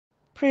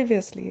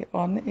Previously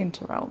on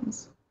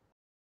Interrealms.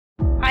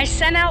 I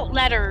sent out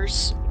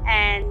letters,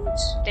 and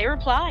they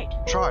replied.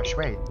 Josh,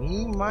 wait,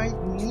 we might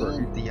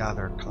need the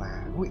other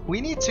clan. We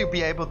need to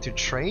be able to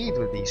trade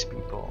with these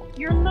people.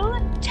 You're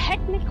not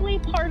technically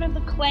part of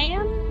the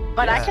clan,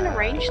 but I can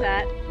arrange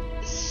that.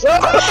 No!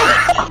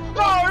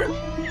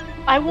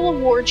 I will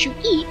award you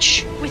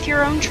each with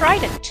your own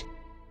trident.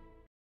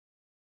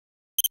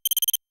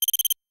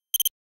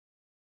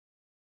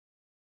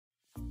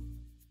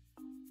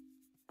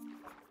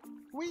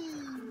 Whee!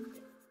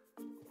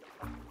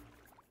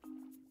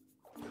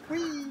 Whee!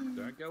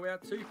 Don't go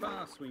out too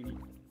far, Sweeney.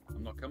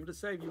 I'm not coming to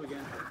save you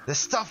again. This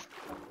stuff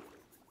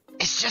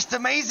is just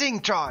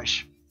amazing,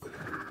 Josh!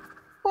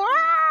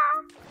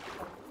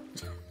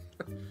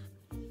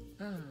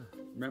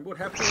 Remember what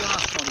happened the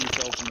last time you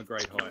fell from a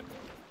great height?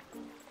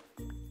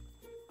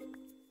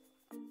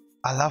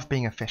 I love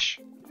being a fish.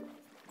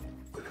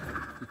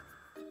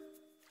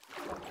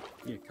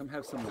 Yeah, come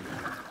have some with me.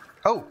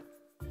 Oh!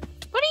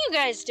 What are you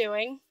guys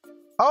doing?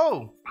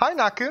 Oh! Hi,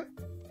 Naku!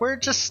 We're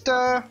just,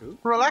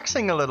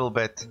 relaxing a little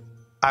bit.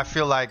 I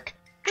feel like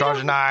George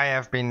and I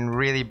have been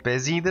really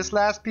busy this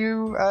last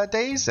few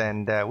days,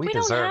 and we We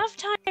deserve... don't have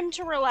time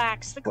to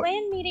relax. The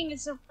clan meeting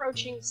is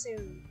approaching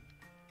soon.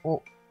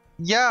 Well,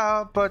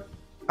 yeah, but,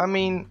 I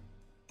mean,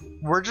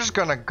 we're just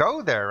gonna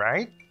go there,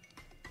 right?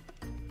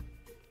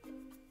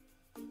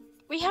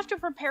 We have to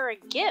prepare a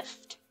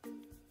gift.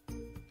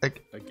 A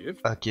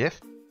gift? A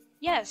gift?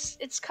 Yes,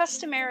 it's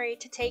customary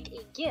to take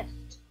a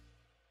gift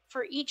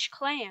for each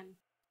clan.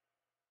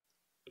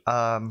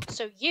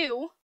 So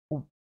you...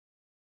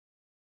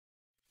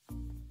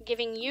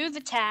 giving you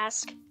the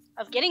task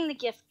of getting the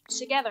gift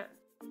together.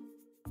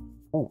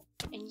 Ooh.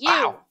 And you...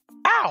 Ow!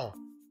 Ow!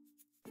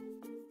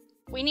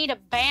 We need a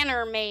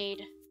banner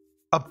made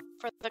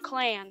for the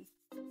clan.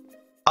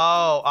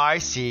 Oh, I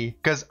see.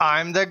 Because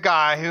I'm the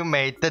guy who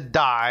made the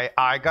die.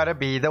 I gotta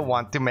be the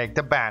one to make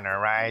the banner,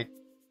 right?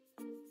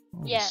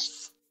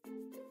 Yes.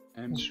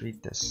 And Let's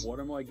read this. what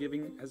am I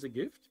giving as a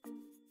gift?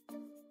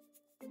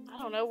 I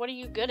don't know, what are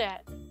you good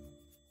at?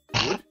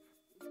 Wood?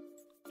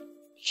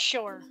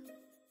 Sure.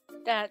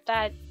 That...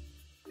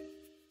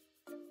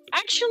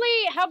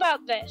 Actually, how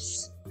about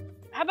this?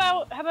 How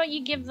about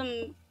you give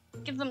them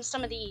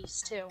some of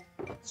these, too?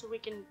 So we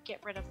can get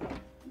rid of them.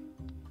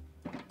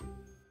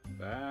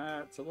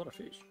 That's a lot of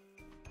fish.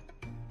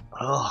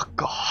 Oh,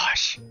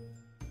 gosh.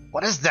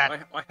 What is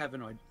that I have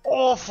an idea.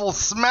 awful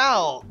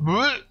smell?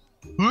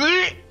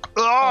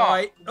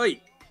 Oh,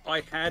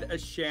 I had a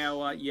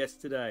shower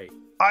yesterday.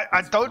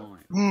 I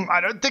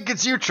don't think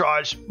it's you,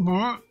 Josh.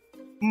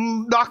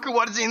 Naku,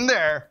 what is in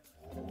there?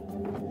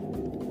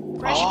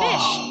 Fresh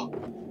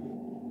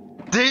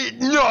fish.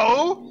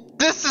 No,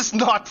 this is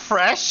not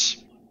fresh.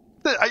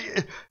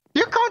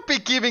 You can't be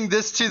giving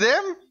this to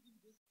them.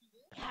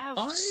 We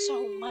have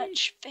so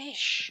much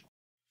fish.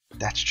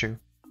 That's true.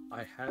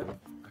 I have a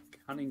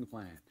cunning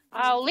plan.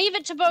 I'll leave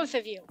it to both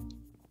of you.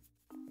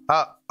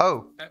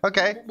 Oh,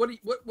 okay. What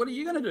are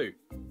you gonna do?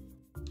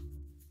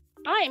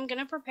 I am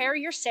gonna prepare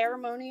your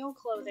ceremonial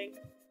clothing.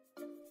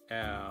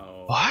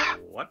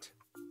 What?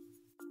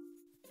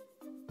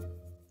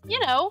 You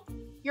know,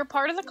 you're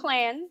part of the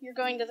clan. You're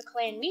going to the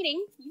clan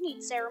meeting. You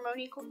need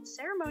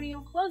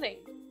ceremonial clothing.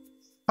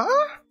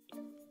 Huh?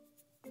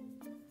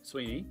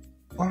 Sweeney,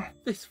 What?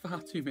 there's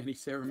far too many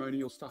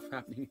ceremonial stuff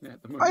happening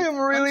at the moment. I am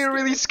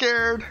really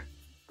scared.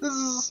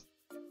 This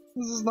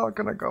is not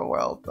gonna go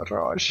well,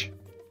 Josh.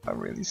 I'm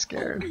really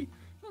scared.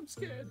 I'm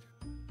scared.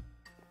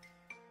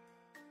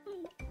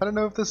 I don't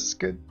know if this is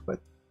good, but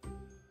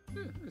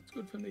Yeah, it's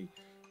good for me.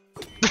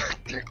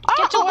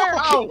 Get to work.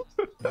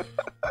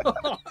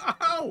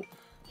 Ow!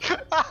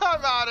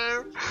 I'm out of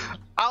here.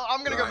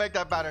 I'm gonna go Right. make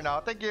that banner now.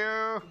 Thank you.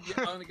 Yeah,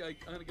 I'm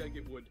gonna go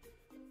get wood.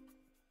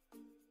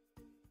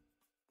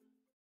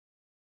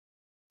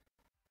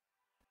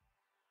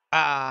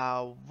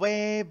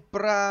 Way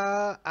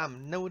bruh,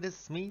 I'm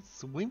Notisme,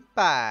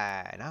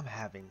 SweenPai, and I'm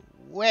having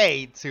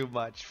way too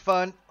much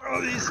fun.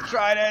 Oh, these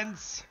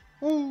tridents!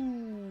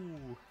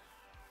 Ooh,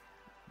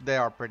 they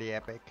are pretty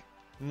epic.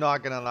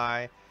 Not gonna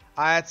lie,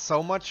 I had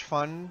so much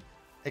fun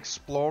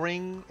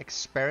exploring,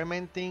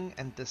 experimenting,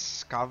 and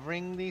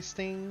discovering these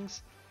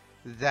things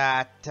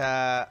that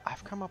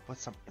I've come up with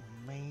some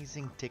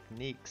amazing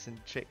techniques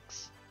and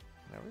tricks.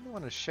 And I really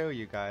want to show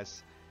you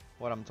guys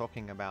what I'm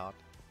talking about.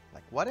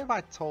 Like, what if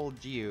I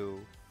told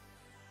you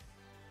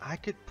I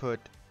could put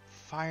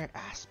fire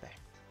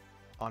aspect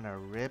on a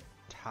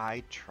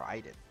rip-tide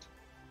trident?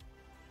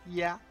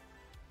 Yeah.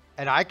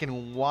 And I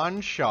can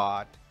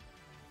one-shot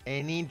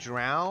any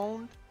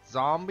drowned,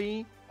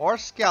 zombie, or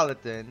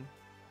skeleton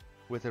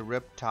with a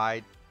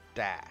rip-tide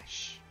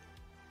dash.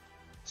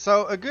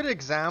 So a good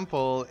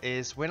example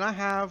is when I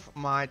have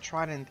my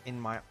trident in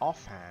my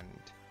offhand.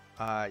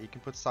 You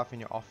can put stuff in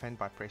your offhand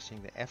by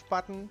pressing the F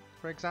button,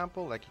 for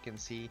example. Like you can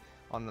see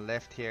on the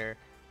left here,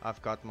 I've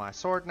got my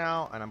sword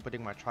now, and I'm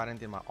putting my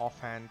trident in my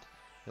offhand.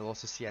 You'll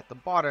also see at the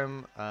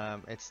bottom,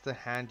 it's the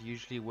hand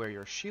usually where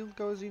your shield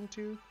goes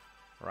into,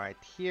 right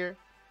here.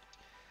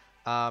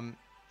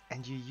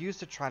 and you use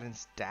the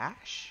Trident's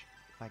dash,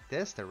 like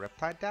this, the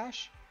Riptide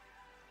dash,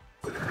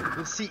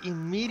 you'll see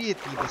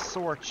immediately the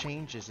sword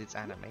changes its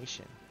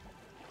animation.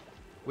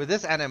 With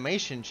this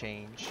animation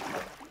change,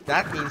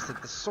 that means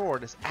that the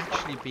sword is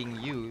actually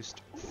being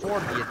used for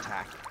the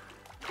attack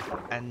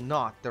and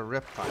not the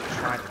Riptide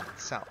Trident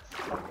itself.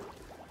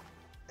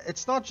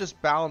 It's not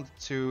just bound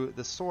to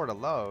the sword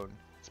alone,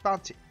 it's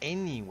bound to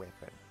any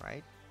weapon,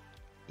 right?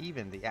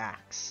 Even the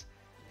axe.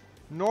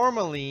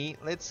 Normally,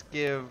 let's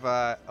give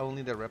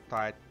only the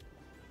Riptide.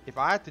 If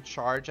I had to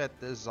charge at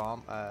this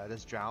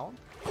drown,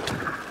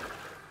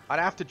 I'd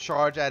have to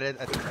charge at it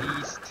at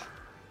least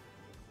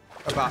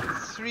about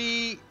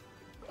 3,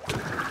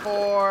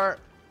 4,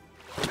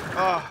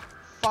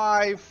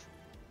 5.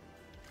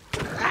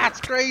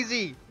 That's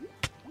crazy!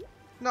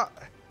 No.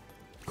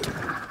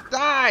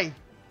 Die!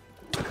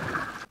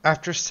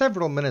 After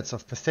several minutes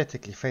of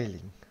pathetically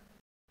failing.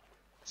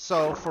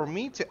 So for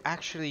me to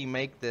actually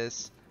make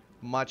this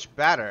much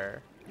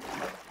better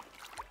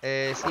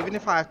is, even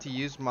if I have to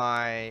use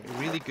my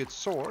really good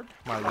sword,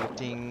 my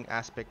looting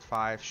aspect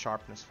 5,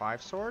 sharpness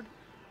 5 sword,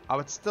 I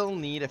would still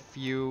need a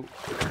few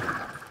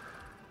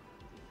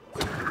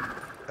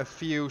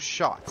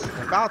shots.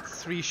 About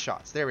 3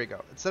 shots. There we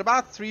go. It's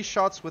about 3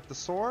 shots with the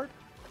sword.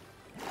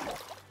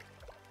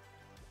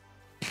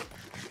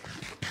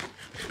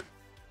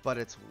 But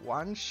it's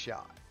 1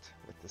 shot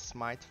with the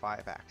Smite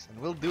 5 axe.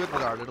 And we'll do it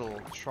with our little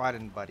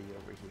Trident buddy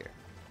over here.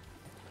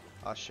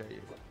 I'll show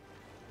you.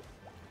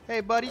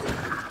 Hey buddy!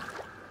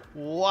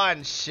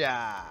 1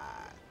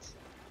 shot!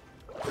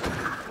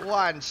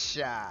 1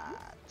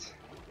 shot!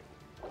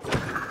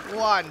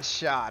 1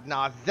 shot!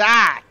 Now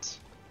that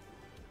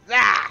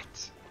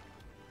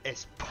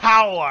is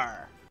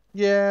power!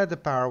 Yeah, the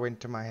power went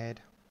to my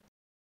head.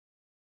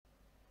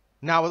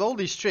 Now with all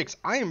these tricks,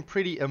 I am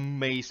pretty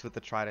amazed with the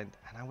Trident,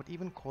 and I would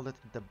even call it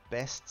the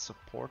best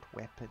support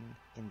weapon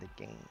in the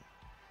game.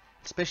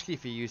 Especially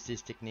if you use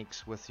these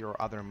techniques with your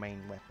other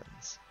main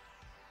weapons.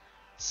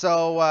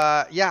 So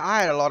yeah,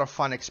 I had a lot of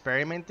fun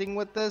experimenting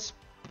with this,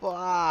 but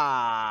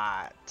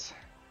I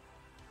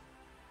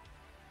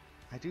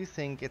do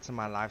think it's in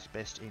my life's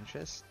best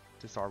interest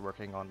to start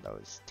working on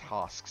those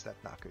tasks that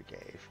Naku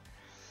gave.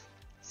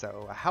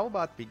 So how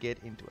about we get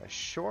into a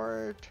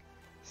short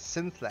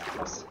synth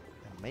labs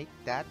and make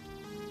that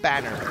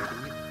banner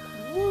ready.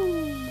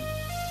 Woo!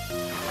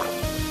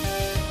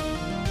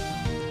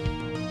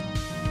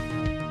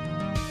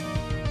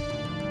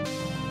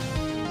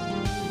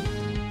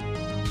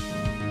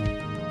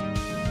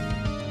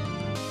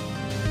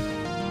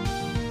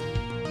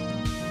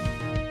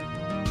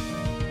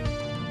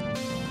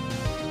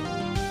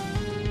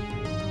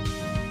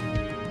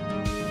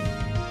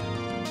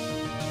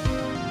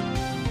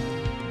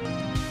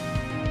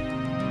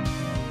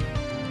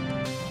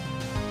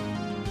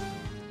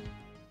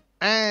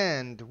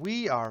 And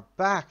we are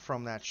back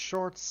from that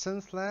short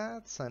synth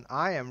labs, and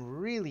I am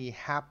really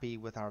happy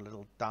with our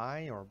little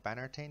die or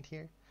banner tent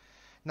here.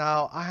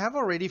 Now I have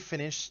already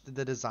finished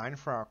the design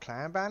for our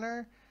clan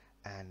banner,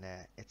 and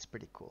it's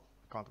pretty cool.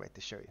 Can't wait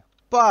to show you.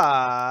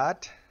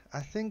 But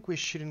I think we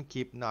shouldn't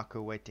keep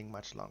Naku waiting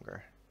much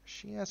longer.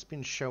 She has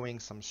been showing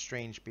some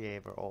strange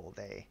behavior all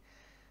day.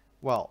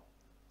 Well,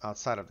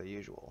 outside of the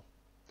usual.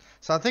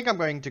 So I think I'm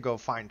going to go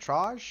find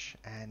Traj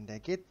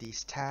and get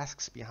these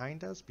tasks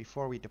behind us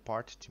before we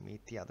depart to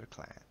meet the other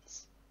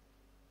clans.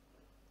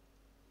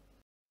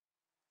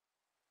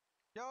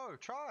 Yo,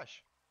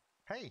 Traj!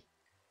 Hey!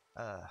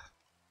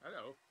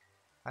 Hello.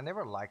 I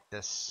never liked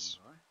this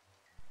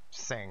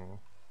thing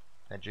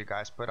that you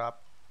guys put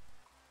up.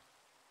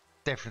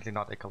 Definitely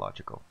not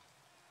ecological.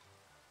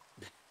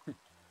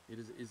 It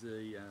is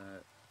a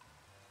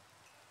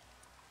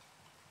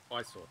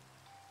eyesore.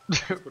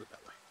 Let's put it that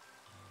way.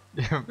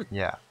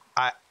 Yeah,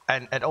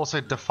 and it also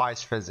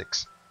defies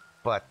physics,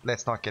 but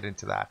let's not get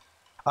into that.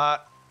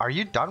 Are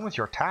you done with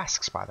your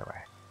tasks, by the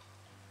way?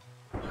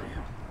 I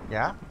am.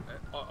 Yeah?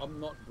 I'm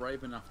not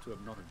brave enough to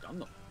have not have done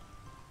them.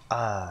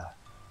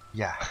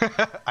 Yeah,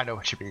 I know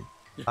what you mean.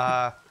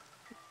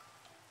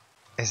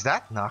 Is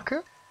that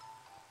Naku?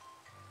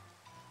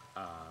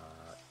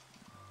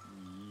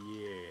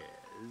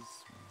 Yes.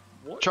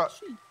 What Try is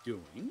she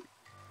doing?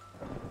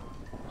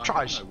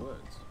 Try. I have no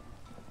words.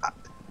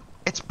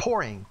 It's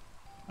pouring.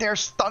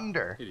 There's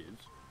thunder. It is.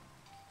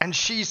 And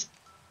she's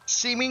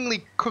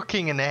seemingly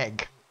cooking an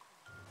egg.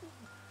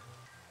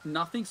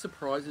 Nothing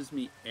surprises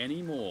me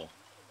anymore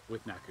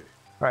with Naku.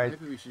 Right.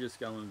 Maybe we should just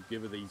go and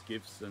give her these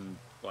gifts and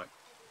like.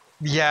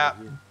 Yeah,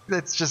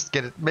 let's just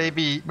get it.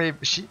 Maybe we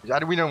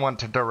don't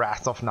want the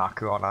wrath of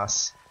Naku on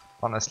us,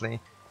 honestly.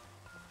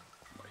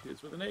 Well,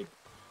 here's with an egg.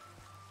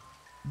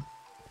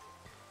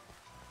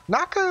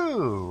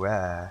 Naku!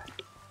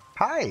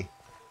 Hi.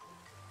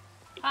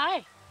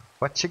 Hi.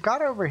 What you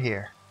got over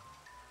here?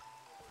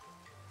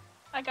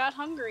 I got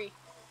hungry.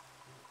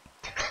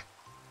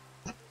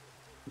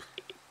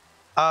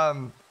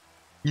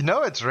 You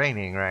know it's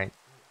raining, right?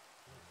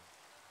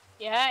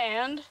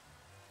 Yeah, and?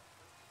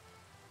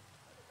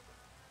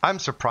 I'm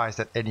surprised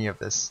at any of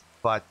this,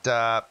 but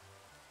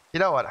you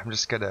know what? I'm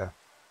just gonna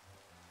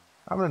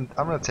I'm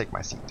gonna take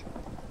my seat.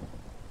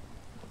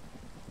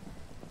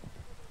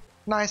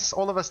 Nice,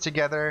 all of us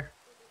together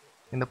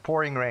in the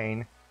pouring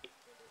rain,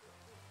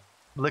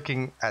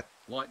 looking at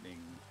Lightning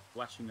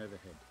flashing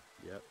overhead.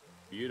 Yep.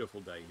 Beautiful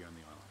day here on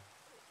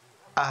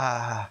the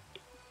island.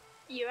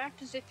 You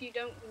act as if you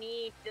don't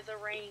need the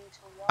rain to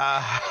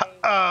wash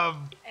away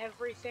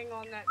everything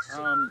on that sea.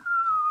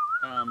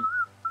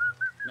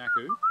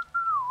 Naku,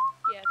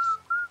 Yes.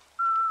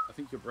 I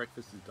think your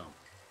breakfast is done.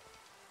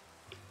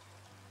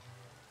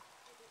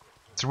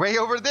 it's way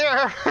over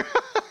there.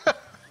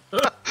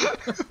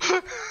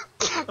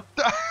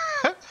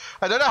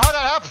 I don't know how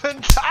that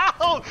happened.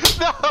 Ow!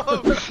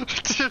 No!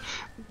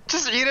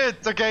 Just eat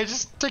it, okay?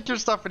 Just take your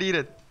stuff and eat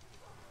it.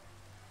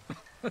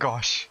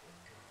 Gosh.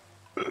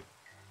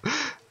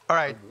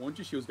 Alright. I warned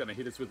you she was going to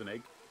hit us with an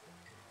egg.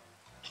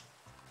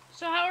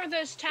 So how are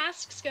those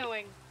tasks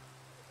going?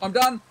 I'm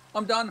done.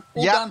 All done.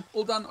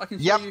 I can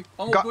show you. I'm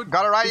all good.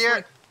 Got it right This here.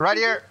 way. Right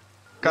here.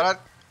 Got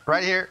it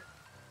right here.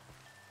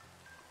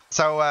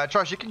 So,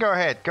 Josh, you can go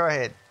ahead. Go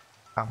ahead.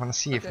 I want to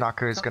see if Okay,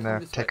 Naku is come going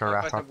to this take way. a I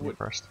wrath have off you wood.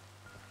 first.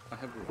 I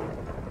have wood.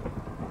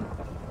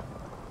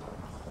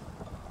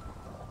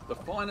 The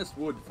finest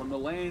wood from the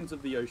lands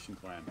of the Ocean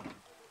Clan.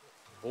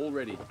 All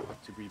ready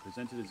to be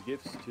presented as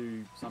gifts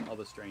to some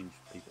other strange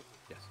people.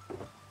 Yes.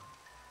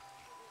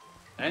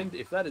 And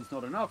if that is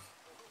not enough,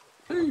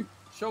 2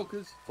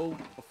 shulkers full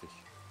of fish.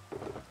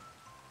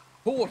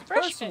 Caught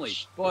personally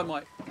by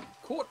my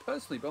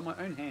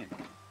own hand.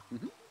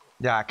 Mm-hmm.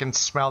 Yeah, I can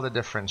smell the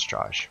difference,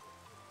 Josh.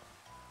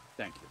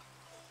 Thank you.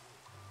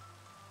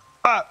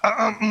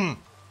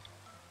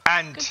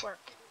 And Good work.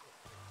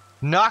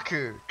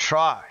 Naku,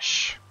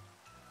 Trash.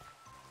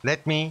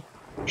 Let me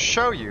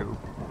show you.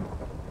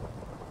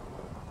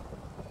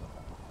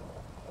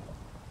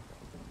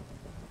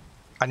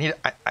 I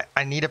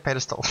need a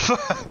pedestal.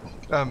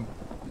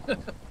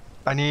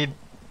 I need.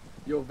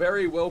 You're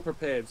very well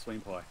prepared,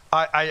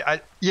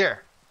 SweenPai.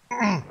 Here.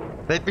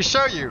 Let me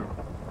show you.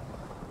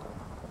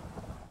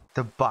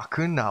 The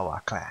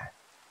Bakunawa clan.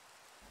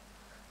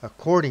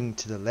 According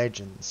to the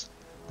legends,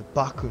 the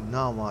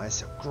Bakunawa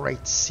is a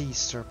great sea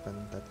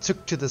serpent that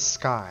took to the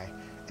sky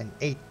and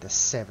ate the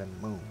 7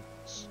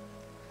 moons.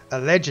 A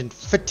legend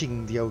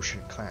fitting the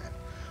Ocean Clan,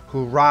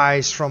 who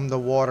rise from the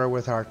water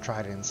with our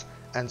tridents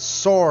and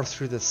soar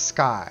through the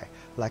sky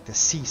like the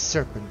sea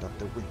serpent of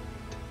the wind.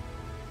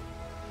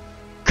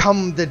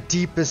 Come the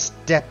deepest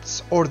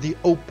depths or the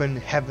open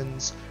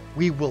heavens,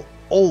 we will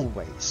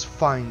always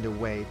find a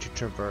way to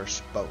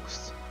traverse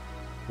both,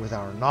 with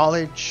our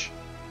knowledge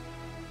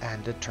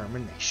and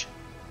determination.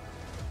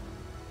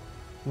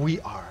 We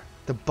are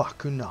the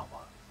Bakunawa.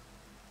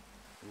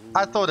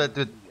 I thought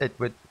it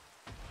would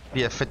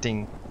be a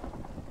fitting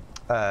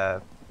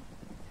banner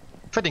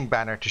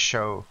to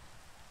show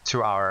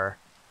to our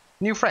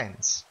new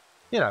friends.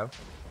 You know.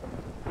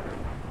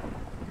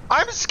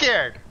 I'm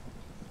scared!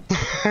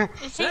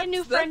 Is he a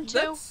new friend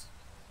too?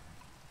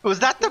 Was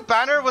that the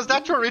banner? Was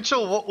that your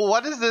ritual?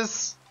 What is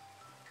this?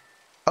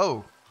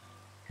 Oh.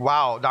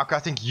 Wow, Naku, I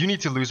think you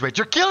need to lose weight.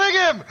 You're killing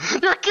him!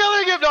 You're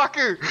killing him,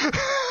 Naku!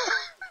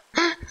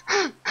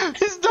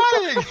 He's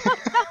dying!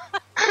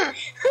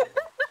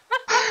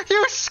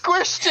 You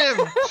squished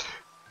him!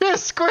 You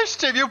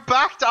squished him! You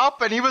backed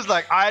up and he was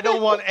like, I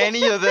don't want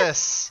any of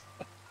this.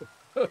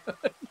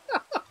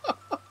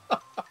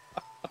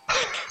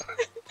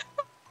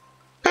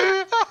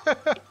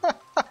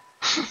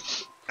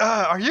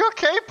 Are you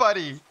okay,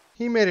 buddy?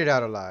 He made it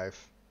out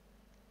alive.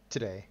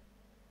 Today.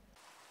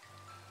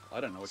 I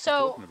don't know what you're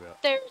talking So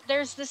about.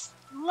 there's this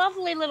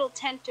lovely little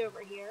tent over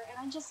here,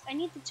 and I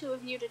need the 2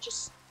 of you to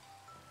just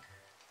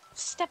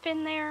step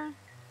in there.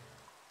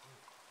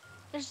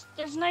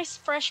 There's nice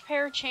fresh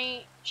pair of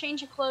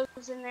change of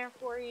clothes in there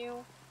for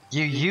you.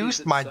 You Is used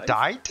it my safe?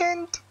 dye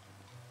tent?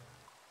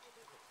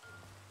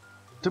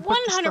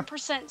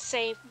 100%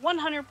 safe,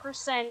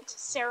 100%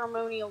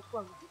 ceremonial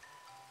clothing.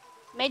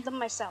 Made them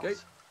myself. Go,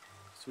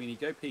 Sweeney,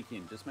 go peek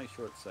in. Just make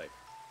sure it's safe.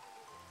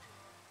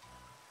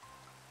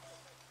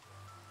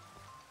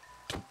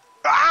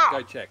 Ah!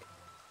 Go check.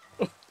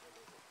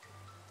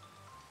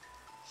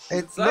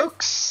 It safe?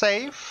 looks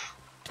safe.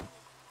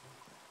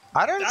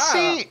 I don't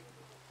see.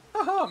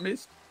 Haha,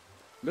 missed.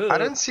 I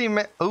don't see.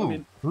 in.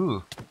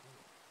 Ooh.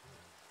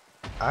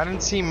 I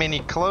don't see many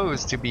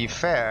clothes. To be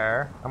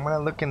fair, I'm gonna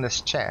look in this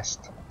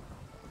chest.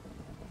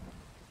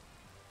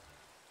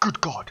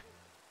 Good God.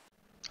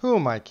 Who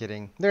am I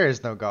kidding? There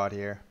is no God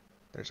here.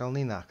 There's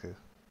only Naku.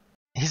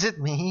 Is it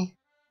me?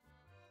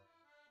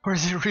 Or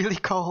is it really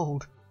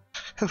cold?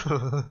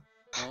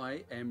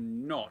 I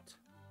am not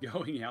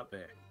going out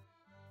there.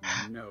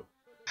 No.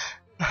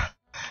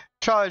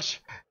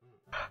 Charge.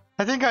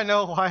 I think I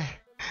know why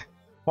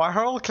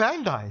her whole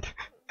clan died.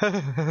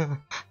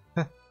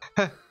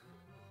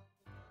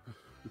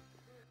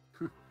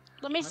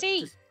 Let me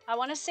see. just- I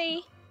want to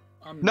see.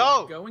 I'm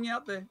No! not going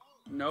out there.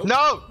 No.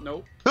 No!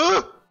 No.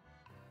 Oh!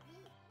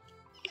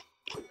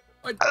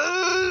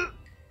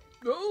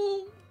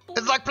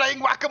 It's like playing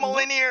whack-a-mole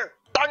in here.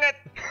 Dang it!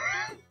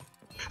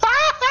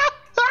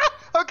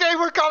 Okay,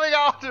 we're coming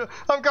out.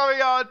 I'm coming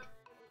out.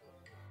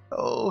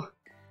 Oh.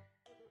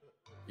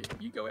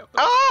 You go out first.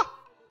 Ah!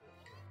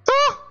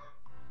 Ah!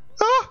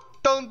 Ah!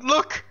 Don't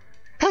look.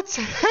 It's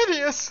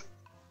hideous.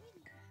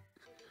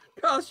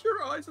 Cast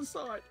your eyes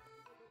aside.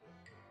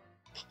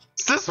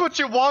 Is this what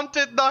you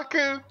wanted,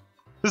 Naku?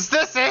 Is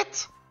this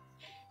it?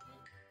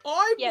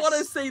 I Yes. want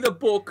to see the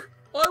book.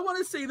 I want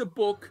to see the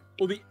book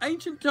or the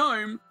ancient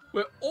tome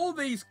where all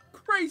these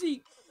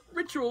crazy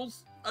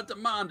rituals are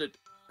demanded.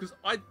 Because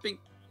I think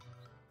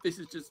this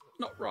is just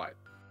not right.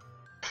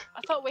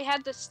 I thought we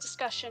had this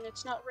discussion.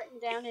 It's not written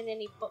down in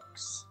any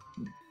books.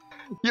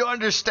 You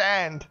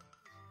understand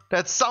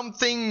that some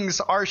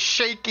things are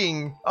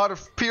shaking out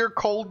of pure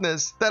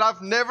coldness that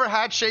I've never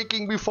had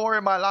shaking before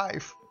in my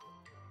life.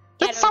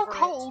 Get It's so over it.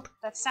 cold.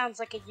 That sounds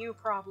like a you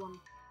problem.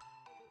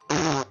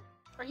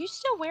 Are you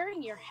still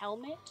wearing your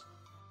helmet?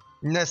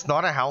 No, it's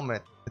not a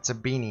helmet. It's a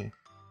beanie.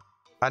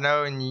 I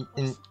know, and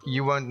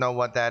you won't know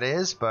what that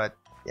is, but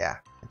yeah,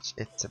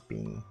 it's a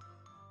beanie.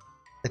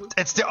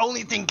 It's the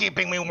only thing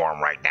keeping me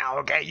warm right now,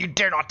 okay? You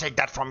dare not take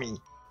that from me.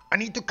 I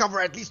need to cover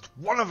at least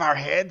one of our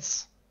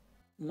heads.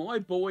 My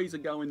boys are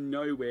going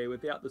nowhere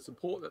without the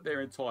support that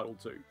they're entitled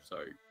to. So,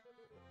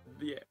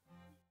 yeah.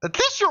 At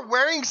least you're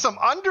wearing some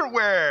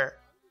underwear.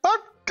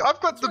 I've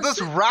got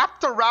this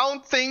wrapped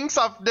around things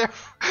I've never...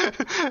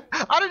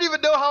 I don't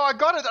even know how I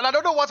got it, and I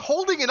don't know what's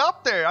holding it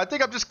up there. I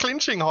think I'm just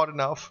clinching hard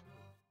enough.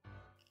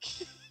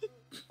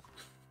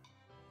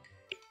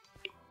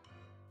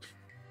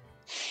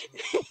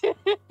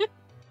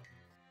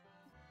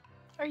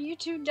 Are you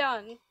two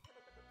done?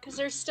 Because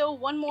there's still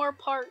one more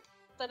part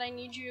that I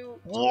need you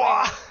to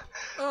What? wear.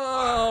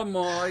 Oh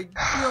my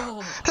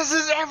god. Does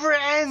this ever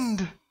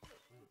end?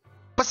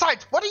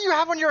 Besides, what do you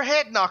have on your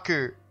head,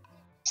 Naku? Is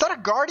that a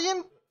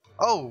guardian?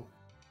 Oh.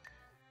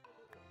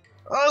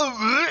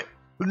 Oh,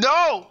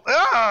 no!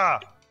 Ah!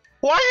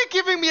 Why are you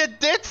giving me a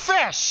dead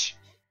fish?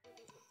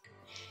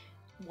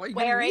 Why are you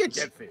Wear giving me a it.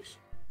 dead fish?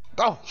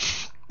 Oh,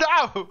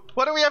 no!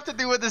 What do we have to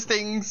do with these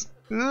things?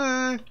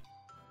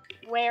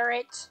 Wear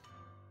it.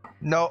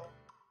 No,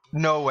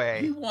 no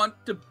way. You want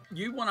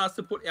us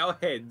to put our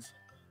heads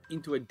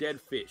into a dead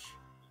fish?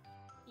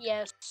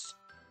 Yes.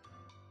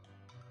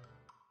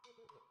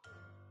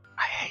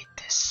 I hate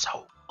this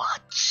so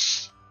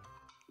much.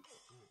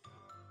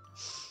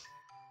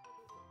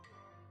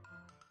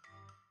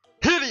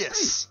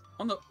 Hideous!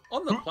 On the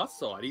plus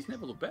side, he's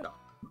never looked better.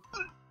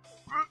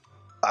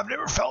 I've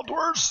never felt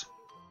worse.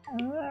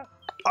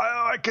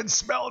 I can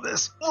smell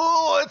this.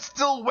 Oh, it's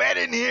still wet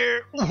in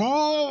here.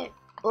 Ooh.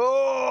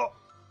 Oh,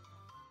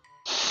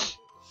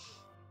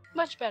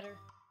 Much better.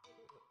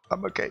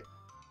 I'm okay.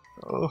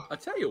 Oh. I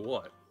tell you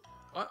what,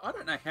 I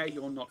don't know how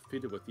you're not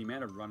fitted with the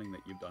amount of running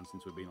that you've done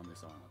since we've been on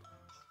this island.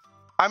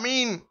 I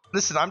mean,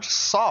 listen, I'm just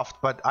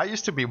soft, but I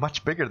used to be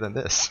much bigger than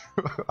this.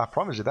 I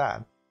promise you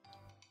that.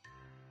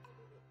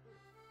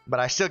 But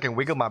I still can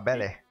wiggle my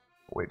belly.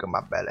 Wiggle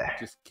my belly.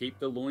 Just keep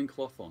the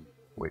loincloth on.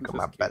 Wiggle Just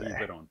my keep belly.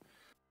 it on.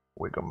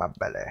 Wiggle my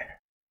belly.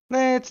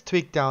 Let's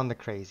tweak down the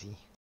crazy.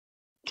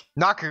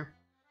 Naku.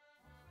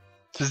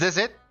 Is this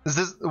it? Is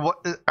this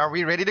what? Are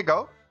we ready to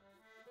go?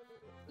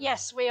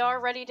 Yes, we are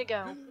ready to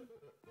go.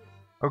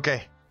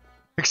 Okay.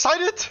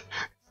 Excited?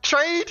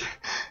 Trade?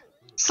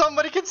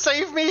 Somebody can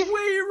save me?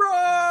 We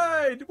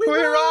ride! We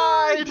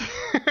ride!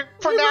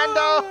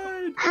 Fernando!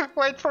 ride!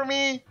 Wait for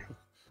me!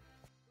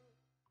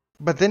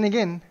 But then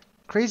again,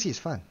 crazy is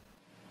fun.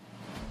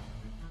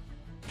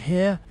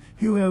 Here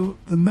you have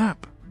the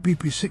map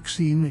BP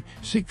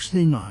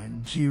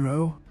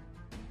 16690.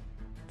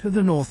 To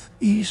the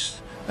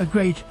northeast, a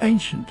great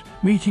ancient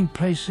meeting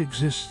place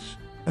exists,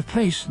 a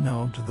place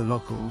known to the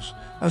locals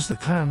as the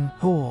Clan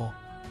Hall.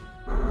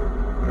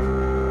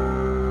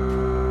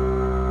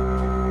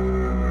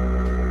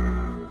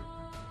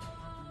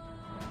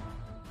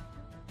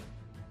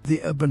 The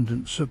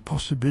abundance of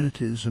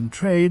possibilities and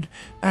trade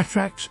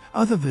attracts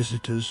other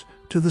visitors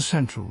to the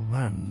Central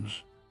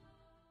Lands.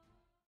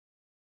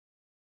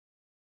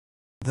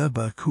 The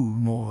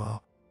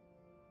Bakunawa.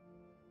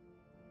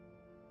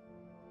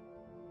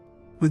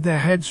 With their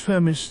heads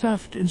firmly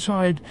stuffed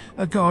inside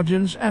a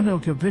guardian's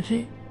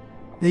anelcavity,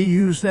 they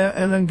use their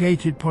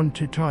elongated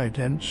pointed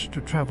tridents to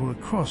travel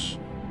across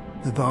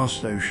the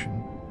vast ocean.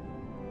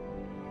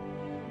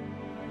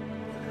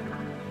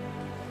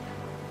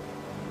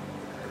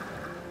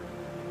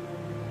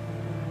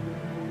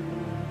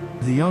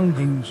 The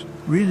younglings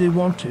really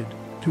wanted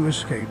to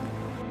escape.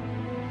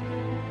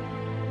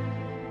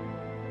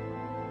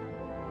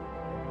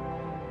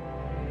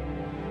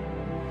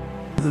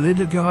 The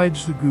leader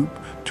guides the group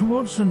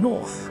towards the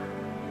north,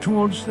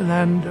 towards the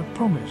land of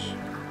promise.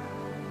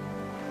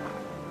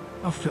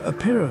 After a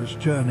perilous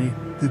journey,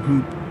 the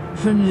group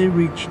finally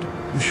reached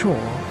the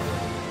shore.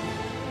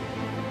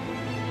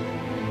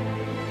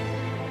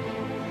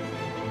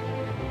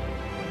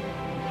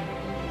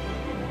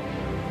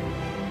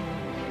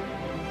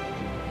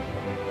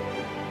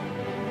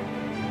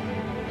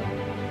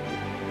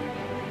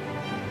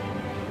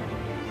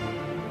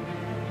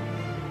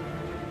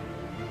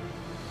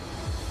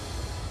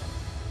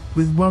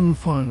 With one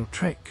final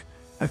trek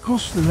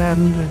across the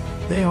land,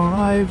 they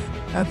arrive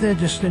at their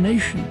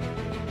destination.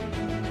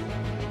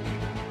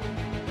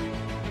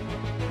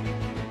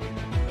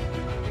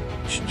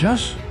 It's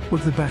just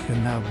what the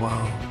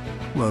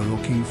Bakunawa were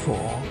looking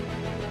for.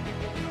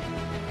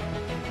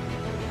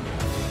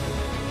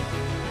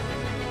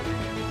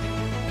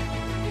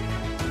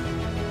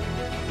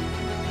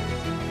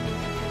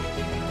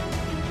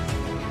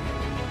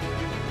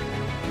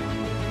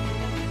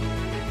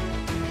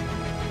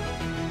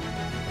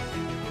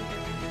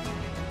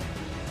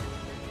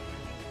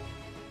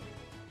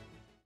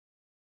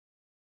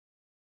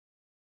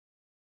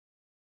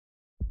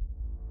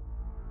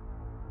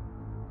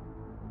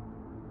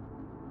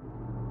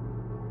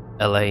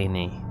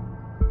 Eleni,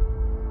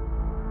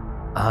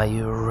 are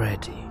you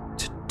ready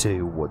to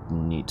do what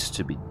needs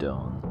to be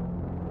done?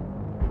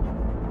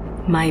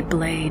 My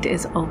blade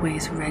is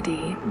always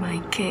ready, my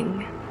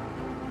king.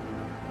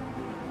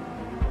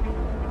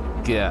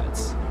 Good.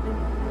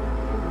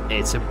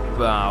 It's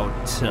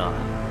about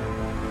time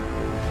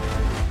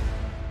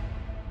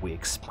we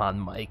expand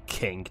my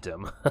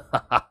kingdom.